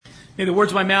May the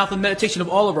words of my mouth and the meditation of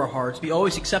all of our hearts be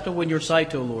always acceptable in your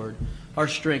sight, O Lord, our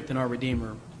strength and our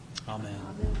Redeemer. Amen.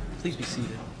 Please be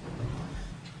seated.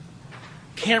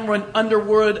 Cameron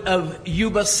Underwood of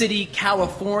Yuba City,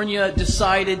 California,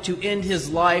 decided to end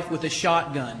his life with a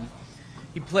shotgun.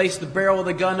 He placed the barrel of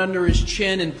the gun under his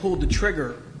chin and pulled the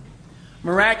trigger.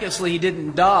 Miraculously, he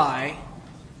didn't die,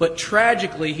 but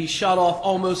tragically, he shot off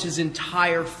almost his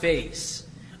entire face.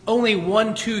 Only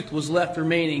one tooth was left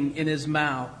remaining in his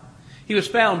mouth. He was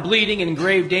found bleeding and in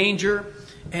grave danger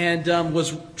and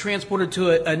was transported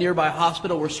to a nearby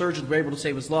hospital where surgeons were able to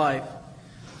save his life.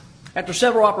 After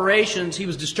several operations, he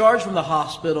was discharged from the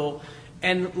hospital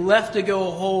and left to go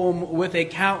home with a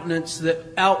countenance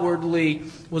that outwardly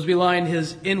was belying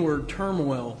his inward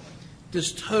turmoil,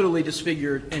 just totally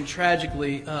disfigured and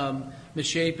tragically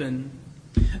misshapen.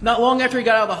 Not long after he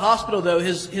got out of the hospital, though,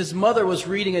 his mother was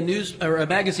reading a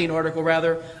magazine article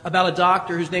about a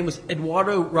doctor whose name was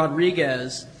Eduardo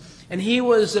Rodriguez. And he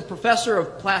was a professor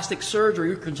of plastic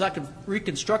surgery,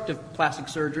 reconstructive plastic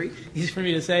surgery, easy for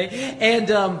me to say,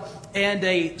 and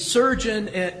a surgeon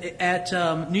at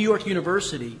New York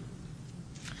University.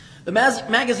 The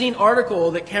magazine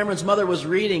article that Cameron's mother was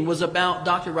reading was about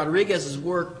Dr. Rodriguez's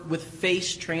work with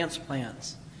face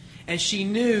transplants. And she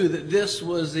knew that this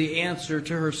was the answer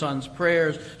to her son's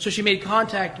prayers. So she made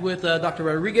contact with Dr.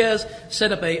 Rodriguez,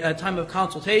 set up a time of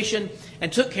consultation,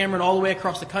 and took Cameron all the way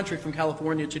across the country from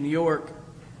California to New York.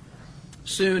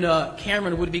 Soon,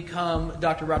 Cameron would become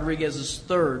Dr. Rodriguez's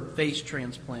third face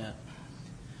transplant.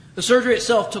 The surgery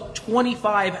itself took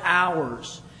 25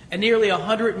 hours and nearly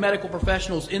 100 medical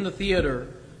professionals in the theater.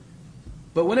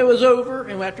 But when it was over,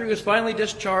 and after he was finally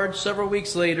discharged several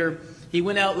weeks later, he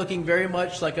went out looking very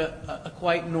much like a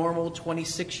quite normal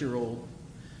 26-year-old.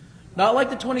 Not like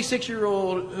the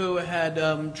 26-year-old who had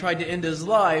tried to end his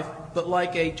life, but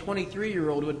like a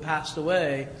 23-year-old who had passed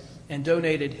away and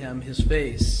donated him his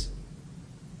face.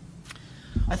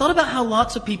 I thought about how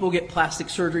lots of people get plastic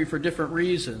surgery for different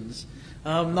reasons.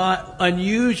 Not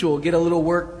unusual, get a little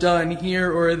work done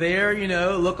here or there,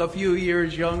 look a few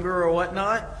years younger or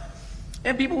whatnot.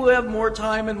 And people who have more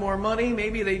time and more money,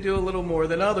 maybe they do a little more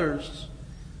than others.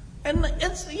 And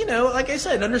it's, like I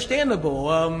said, understandable.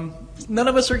 None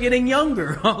of us are getting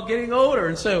younger, all getting older.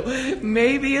 And so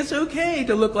maybe it's okay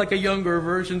to look like a younger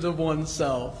version of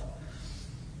oneself.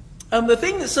 The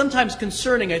thing that's sometimes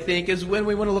concerning, I think, is when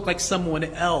we want to look like someone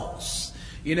else.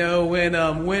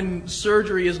 When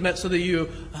surgery is meant so that you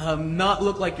not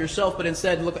look like yourself, but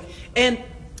instead look like... And,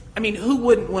 who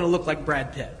wouldn't want to look like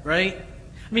Brad Pitt, right?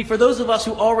 For those of us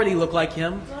who already look like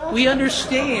him, we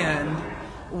understand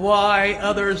why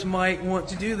others might want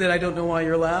to do that. I don't know why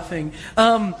you're laughing.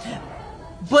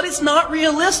 But it's not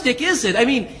realistic, is it?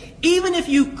 Even if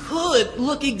you could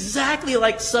look exactly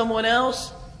like someone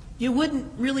else, you wouldn't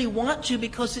really want to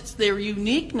because it's their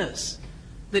uniqueness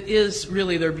that is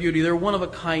really their beauty. They're one of a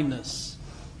kindness.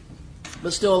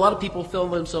 But still, a lot of people feel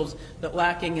themselves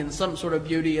lacking in some sort of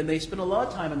beauty, and they spend a lot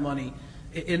of time and money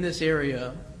in this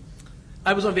area.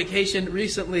 I was on vacation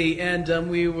recently, and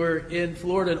we were in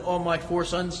Florida, and all my four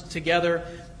sons together,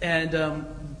 and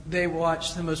they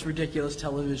watched the most ridiculous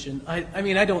television. I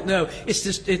don't know. It's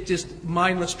just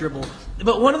mindless dribble.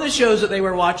 But one of the shows that they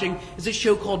were watching is a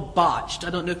show called Botched.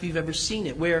 I don't know if you've ever seen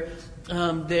it, where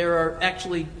there are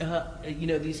actually,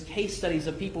 these case studies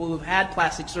of people who have had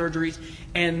plastic surgeries,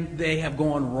 and they have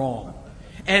gone wrong.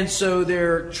 And so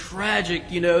they're tragic,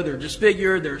 they're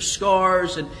disfigured, there's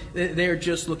scars, and they're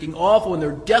just looking awful, and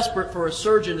they're desperate for a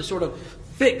surgeon to sort of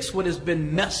fix what has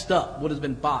been messed up, what has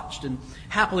been botched. And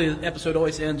happily, the episode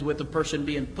always ends with the person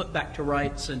being put back to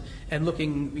rights and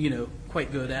looking,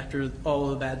 quite good after all of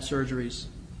the bad surgeries.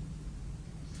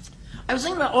 I was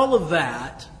thinking about all of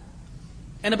that,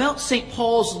 and about St.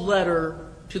 Paul's letter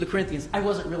to the Corinthians. I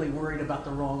wasn't really worried about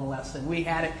the wrong lesson. We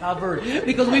had it covered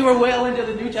because we were well into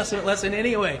the New Testament lesson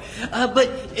anyway.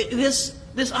 But this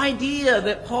idea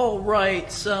that Paul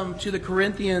writes to the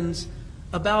Corinthians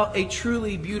about a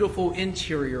truly beautiful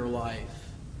interior life,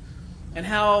 and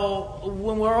how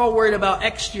when we're all worried about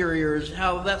exteriors,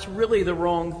 how that's really the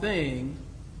wrong thing.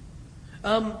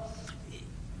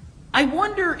 I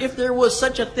wonder if there was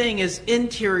such a thing as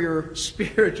interior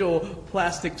spiritual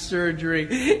plastic surgery,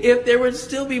 if there would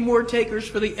still be more takers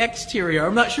for the exterior.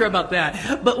 I'm not sure about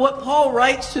that. But what Paul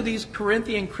writes to these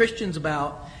Corinthian Christians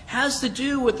about has to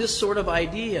do with this sort of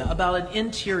idea about an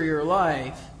interior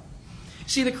life.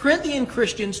 See, the Corinthian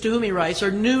Christians to whom he writes are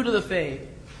new to the faith.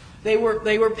 They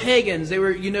were pagans.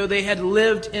 They had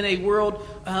lived in a world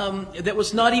that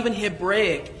was not even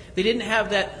Hebraic. They didn't have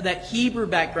that Hebrew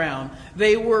background.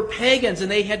 They were pagans,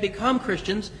 and they had become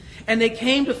Christians, and they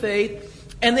came to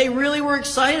faith And they really were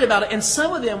excited about it. And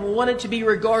some of them wanted to be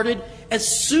regarded as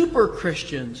super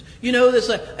Christians. You know,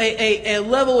 there's a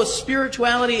level of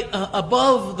spirituality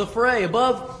above the fray,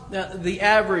 above the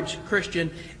average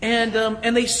Christian.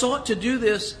 And they sought to do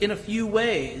this in a few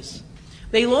ways.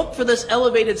 They looked for this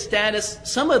elevated status,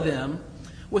 some of them,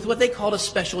 with what they called a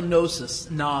special gnosis,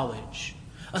 knowledge.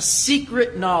 A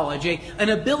secret knowledge, an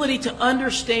ability to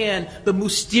understand the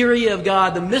mysteria of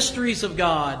God, the mysteries of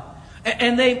God.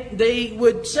 And they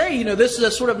would say, you know, this is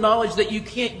a sort of knowledge that you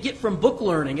can't get from book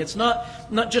learning. It's not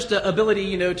just an ability,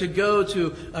 you know, to go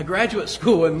to a graduate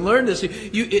school and learn this.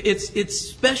 It's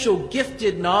special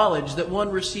gifted knowledge that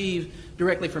one receives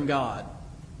directly from God.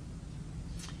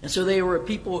 And so they were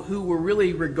people who were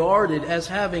really regarded as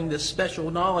having this special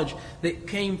knowledge that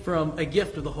came from a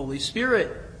gift of the Holy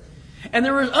Spirit. And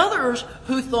there were others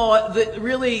who thought that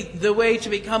really the way to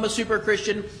become a super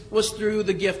Christian was through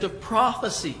the gift of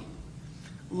prophecy.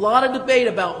 A lot of debate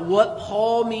about what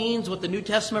Paul means, what the New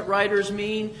Testament writers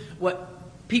mean,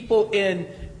 what people in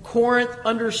Corinth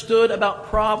understood about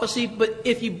prophecy. But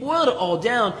if you boil it all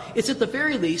down, it's at the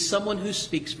very least someone who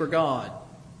speaks for God.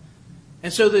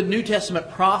 And so the New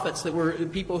Testament prophets that were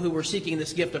people who were seeking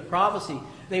this gift of prophecy,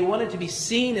 they wanted to be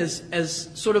seen as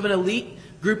sort of an elite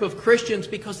group of Christians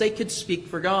because they could speak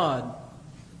for God.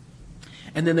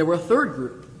 And then there were a third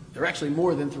group. There are actually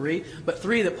more than three, but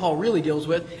three that Paul really deals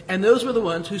with. And those were the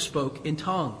ones who spoke in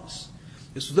tongues.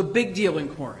 This was a big deal in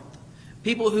Corinth.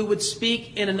 People who would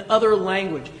speak in an other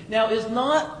language. Now, it's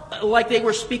not like they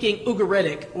were speaking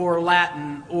Ugaritic or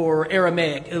Latin or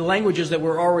Aramaic, languages that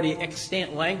were already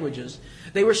extant languages.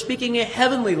 They were speaking a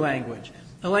heavenly language,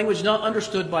 a language not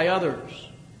understood by others.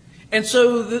 And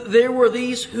so there were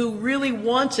these who really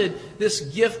wanted this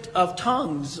gift of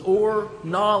tongues or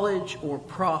knowledge or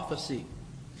prophecy.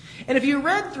 And if you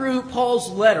read through Paul's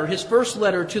letter, his first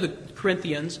letter to the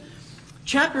Corinthians,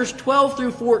 chapters 12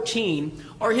 through 14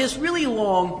 are his really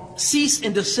long cease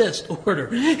and desist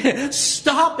order.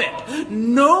 Stop it.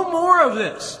 No more of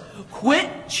this.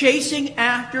 Quit chasing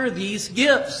after these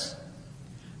gifts.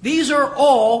 These are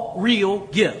all real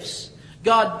gifts.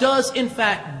 God does, in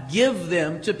fact, give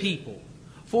them to people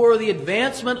for the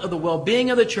advancement of the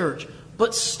well-being of the church.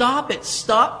 But stop it.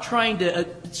 Stop trying to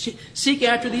seek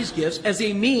after these gifts as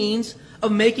a means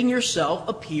of making yourself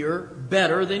appear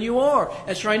better than you are,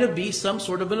 as trying to be some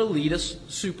sort of an elitist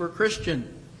super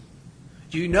Christian.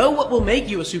 Do you know what will make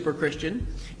you a super Christian?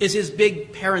 Is his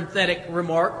big parenthetic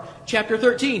remark, chapter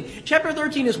 13. Chapter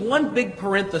 13 is one big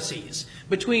parenthesis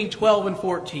between 12 and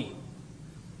 14.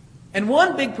 And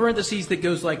one big parenthesis that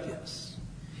goes like this.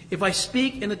 If I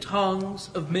speak in the tongues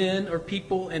of men or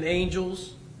people and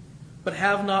angels, but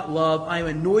have not love, I am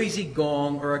a noisy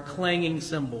gong or a clanging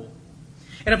cymbal.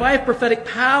 And if I have prophetic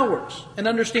powers and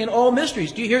understand all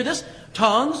mysteries, do you hear this?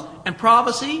 Tongues and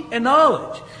prophecy and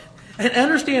knowledge. And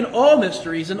understand all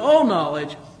mysteries and all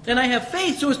knowledge. And I have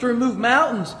faith so as to remove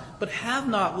mountains, but have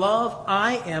not love,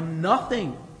 I am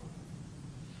nothing.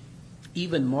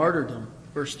 Even martyrdom.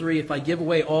 Verse 3, if I give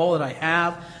away all that I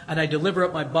have, and I deliver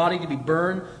up my body to be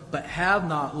burned, but have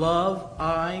not love,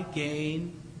 I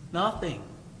gain nothing.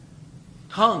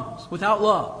 Tongues without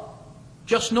love.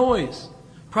 Just noise.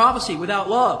 Prophecy without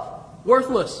love.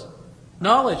 Worthless.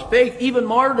 Knowledge, faith, even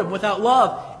martyrdom without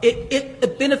love.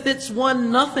 It benefits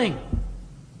one nothing.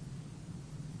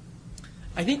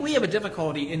 I think we have a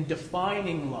difficulty in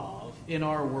defining love in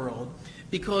our world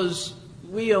because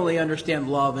we only understand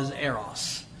love as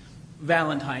eros.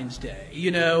 Valentine's Day,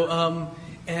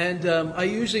 I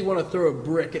usually want to throw a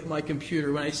brick at my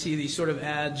computer when I see these sort of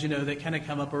ads, that kind of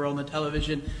come up around the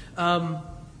television.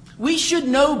 We should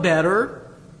know better.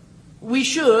 We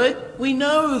should. We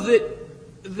know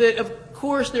that of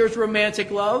course there's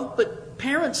romantic love, but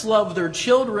parents love their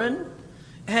children,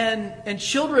 and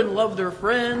children love their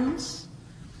friends.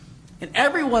 And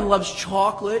everyone loves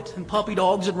chocolate and puppy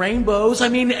dogs and rainbows. I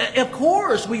mean, of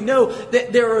course, we know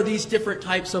that there are these different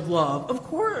types of love. Of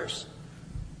course.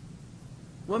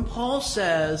 When Paul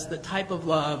says the type of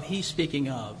love he's speaking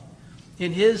of,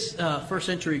 in his first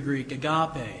century Greek,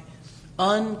 agape,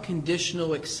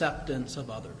 unconditional acceptance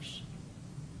of others.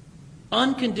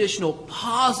 Unconditional,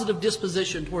 positive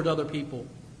disposition toward other people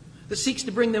that seeks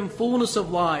to bring them fullness of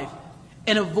life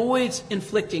and avoids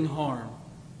inflicting harm.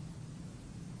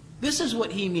 This is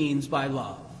what he means by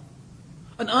love.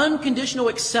 An unconditional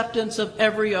acceptance of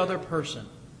every other person.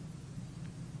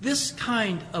 This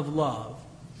kind of love.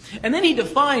 And then he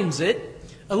defines it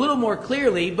a little more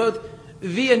clearly, both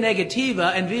via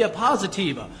negativa and via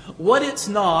positiva. What it's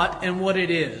not and what it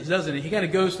is, doesn't he? He kind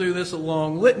of goes through this a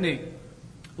long litany.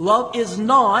 Love is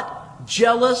not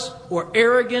jealous or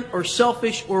arrogant or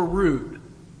selfish or rude.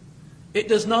 It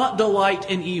does not delight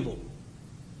in evil.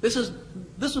 This is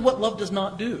what love does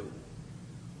not do.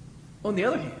 On the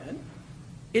other hand,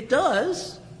 it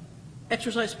does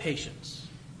exercise patience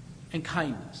and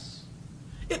kindness.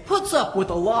 It puts up with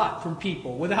a lot from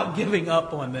people without giving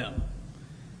up on them.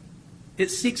 It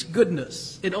seeks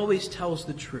goodness. It always tells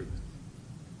the truth.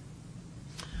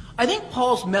 I think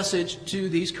Paul's message to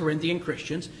these Corinthian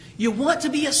Christians, you want to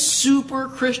be a super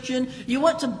Christian, you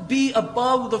want to be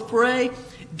above the fray,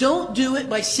 don't do it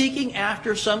by seeking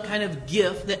after some kind of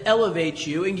gift that elevates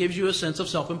you and gives you a sense of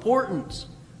self-importance.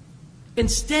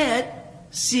 Instead,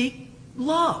 seek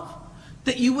love.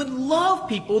 That you would love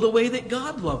people the way that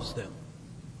God loves them.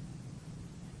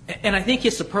 And I think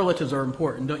his superlatives are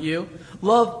important, don't you?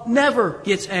 Love never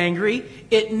gets angry.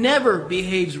 It never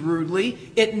behaves rudely.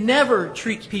 It never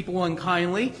treats people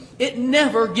unkindly. It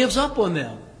never gives up on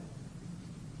them.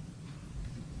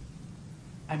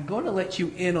 I'm going to let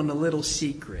you in on a little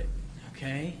secret,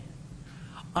 okay?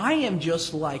 I am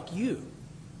just like you.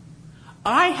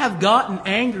 I have gotten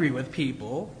angry with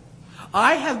people.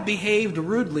 I have behaved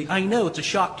rudely. I know it's a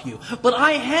shock to you, but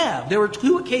I have. There were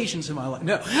 2 occasions in my life.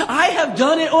 No, I have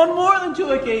done it on more than 2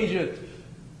 occasions.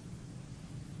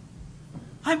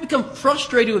 I've become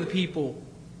frustrated with people.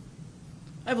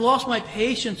 I've lost my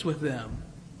patience with them.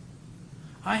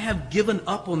 I have given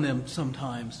up on them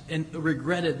sometimes and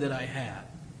regretted that I had.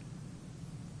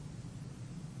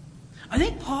 I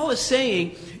think Paul is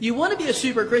saying, you want to be a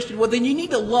super Christian, well then you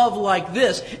need to love like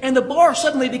this. And the bar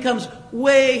suddenly becomes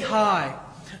way high.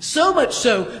 So much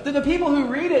so that the people who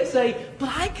read it say, but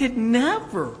I could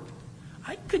never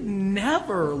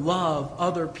love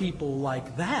other people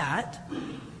like that.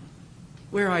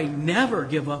 Where I never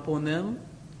give up on them.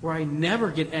 Where I never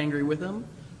get angry with them.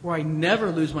 Where I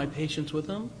never lose my patience with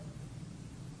them.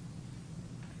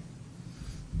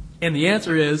 And the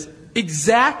answer is,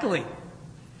 exactly.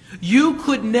 You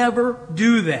could never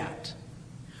do that.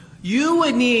 You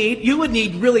would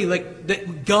need really like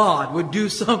that God would do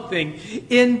something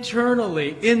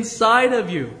internally, inside of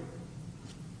you.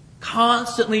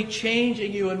 Constantly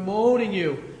changing you and molding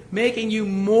you, making you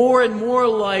more and more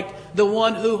like the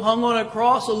one who hung on a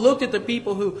cross and looked at the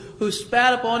people who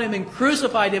spat upon him and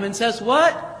crucified him and says,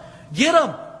 what? Get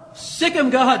him! Sick him,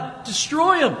 God!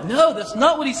 Destroy him! No, that's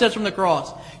not what he says from the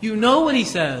cross. You know what he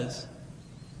says.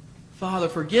 Father,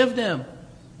 forgive them.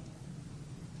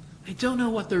 They don't know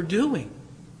what they're doing.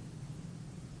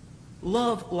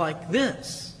 Love like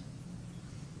this.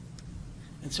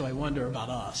 And so I wonder about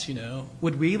us,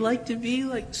 Would we like to be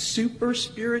like super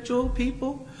spiritual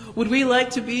people? Would we like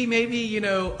to be maybe,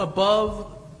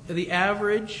 above the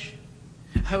average?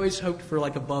 I always hoped for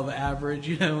like above average,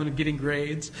 and getting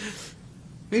grades.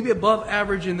 Maybe above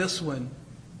average in this one.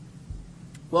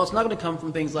 Well, it's not going to come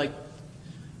from things like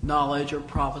knowledge or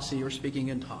prophecy or speaking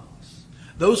in tongues.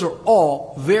 Those are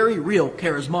all very real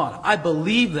charismata. I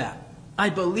believe that. I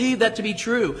believe that to be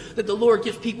true. That the Lord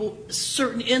gives people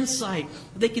certain insight.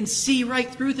 They can see right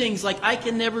through things like I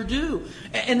can never do.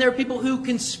 And there are people who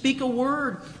can speak a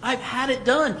word. I've had it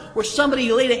done where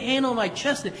somebody laid a hand on my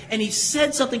chest and he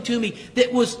said something to me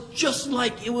that was just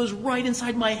like it was right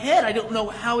inside my head. I don't know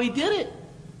how he did it.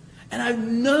 And I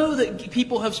know that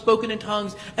people have spoken in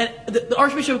tongues. And the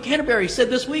Archbishop of Canterbury said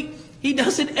this week, he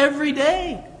does it every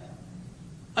day.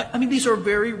 I mean, these are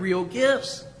very real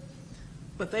gifts.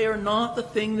 But they are not the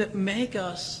thing that make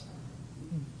us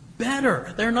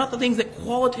better. They're not the things that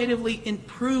qualitatively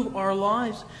improve our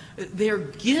lives. They're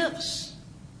gifts.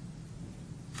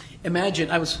 Imagine,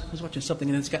 I was watching something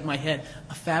and it's got in my head,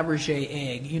 a Fabergé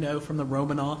egg, from the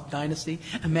Romanov dynasty.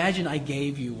 Imagine I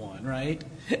gave you one, right?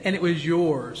 And it was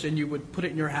yours, and you would put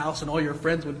it in your house, and all your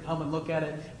friends would come and look at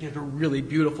it. It was really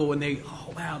beautiful, and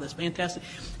oh wow, that's fantastic.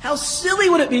 How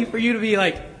silly would it be for you to be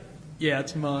like, yeah,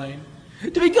 it's mine.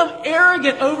 To become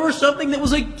arrogant over something that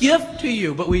was a gift to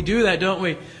you. But we do that, don't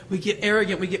we? We get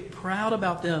arrogant, we get proud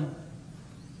about them.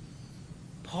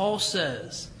 Paul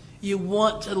says, you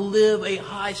want to live a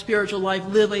high spiritual life,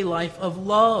 live a life of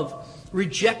love,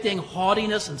 rejecting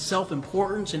haughtiness and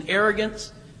self-importance and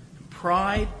arrogance and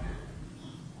pride,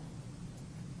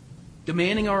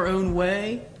 demanding our own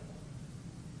way.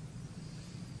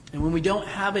 And when we don't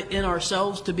have it in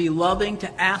ourselves to be loving,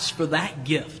 to ask for that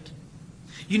gift.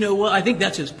 You know what? I think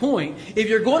that's his point. If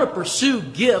you're going to pursue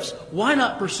gifts, why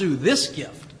not pursue this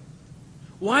gift?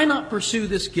 Why not pursue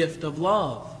this gift of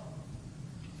love?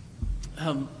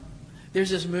 There's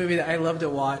this movie that I love to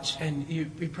watch, and you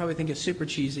probably think it's super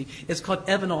cheesy. It's called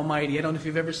Evan Almighty. I don't know if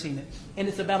you've ever seen it. And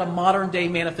it's about a modern-day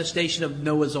manifestation of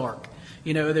Noah's Ark.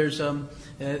 There's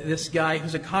this guy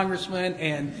who's a congressman,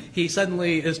 and he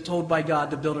suddenly is told by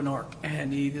God to build an ark.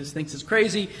 And he just thinks it's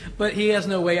crazy, but he has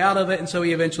no way out of it, and so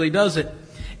he eventually does it.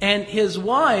 And his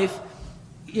wife,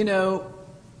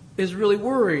 is really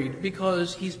worried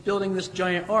because he's building this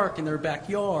giant ark in their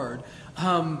backyard.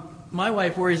 My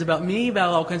wife worries about me,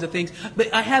 about all kinds of things,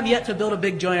 but I have yet to build a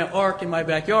big giant ark in my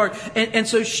backyard. And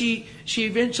so she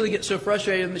eventually gets so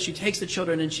frustrated that she takes the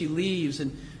children and she leaves,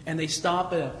 and they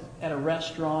stop at a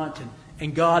restaurant,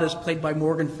 and God is played by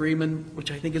Morgan Freeman,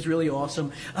 which I think is really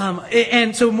awesome.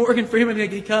 And so Morgan Freeman,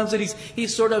 he comes and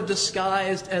he's sort of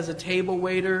disguised as a table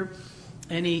waiter,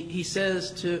 and he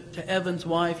says to Evan's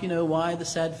wife, why the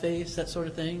sad face, that sort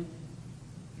of thing.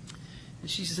 And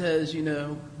she says,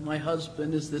 my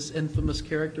husband is this infamous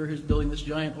character who's building this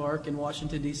giant ark in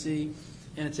Washington, D.C.,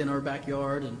 and it's in our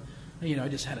backyard, and, I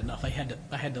just had enough. I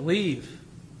had to leave.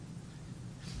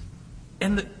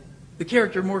 And the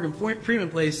character Morgan Freeman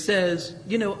plays says,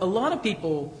 a lot of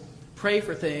people pray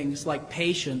for things like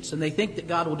patience, and they think that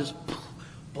God will just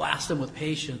blast them with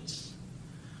patience.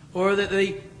 Or that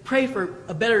they pray for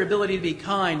a better ability to be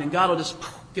kind, and God will just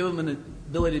give them an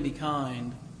ability to be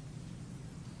kind.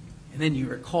 And then you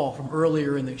recall from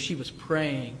earlier in that she was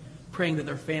praying that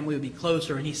their family would be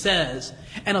closer. And he says,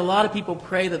 and a lot of people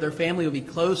pray that their family will be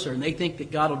closer, and they think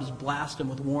that God will just blast them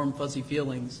with warm, fuzzy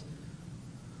feelings.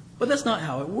 But that's not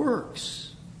how it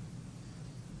works.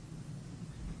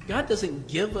 God doesn't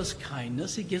give us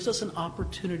kindness. He gives us an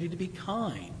opportunity to be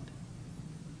kind.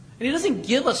 And He doesn't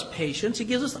give us patience. He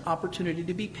gives us the opportunity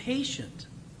to be patient.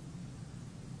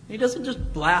 He doesn't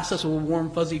just blast us with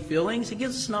warm, fuzzy feelings. He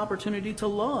gives us an opportunity to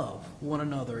love one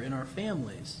another in our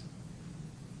families.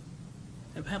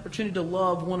 An opportunity to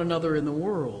love one another in the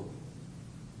world.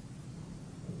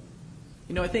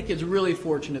 I think it's really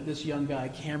fortunate this young guy,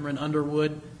 Cameron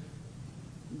Underwood,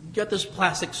 got this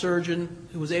plastic surgeon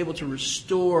who was able to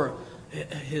restore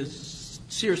his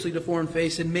seriously deformed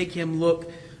face and make him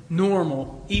look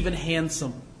normal, even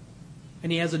handsome.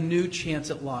 And he has a new chance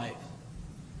at life.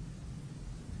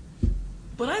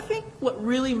 But I think what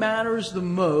really matters the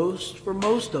most for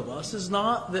most of us is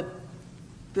not that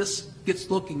this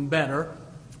gets looking better.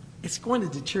 It's going to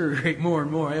deteriorate more and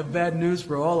more. I have bad news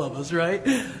for all of us, right?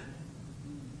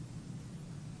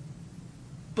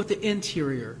 But the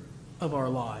interior of our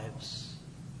lives.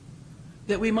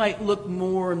 That we might look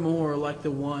more and more like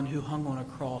the one who hung on a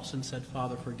cross and said,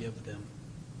 Father, forgive them.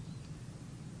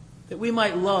 That we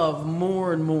might love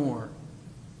more and more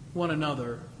one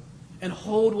another and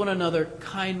hold one another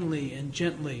kindly and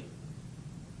gently.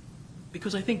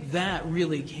 Because I think that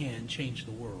really can change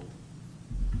the world.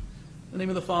 In the name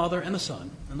of the Father, and the Son,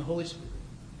 and the Holy Spirit.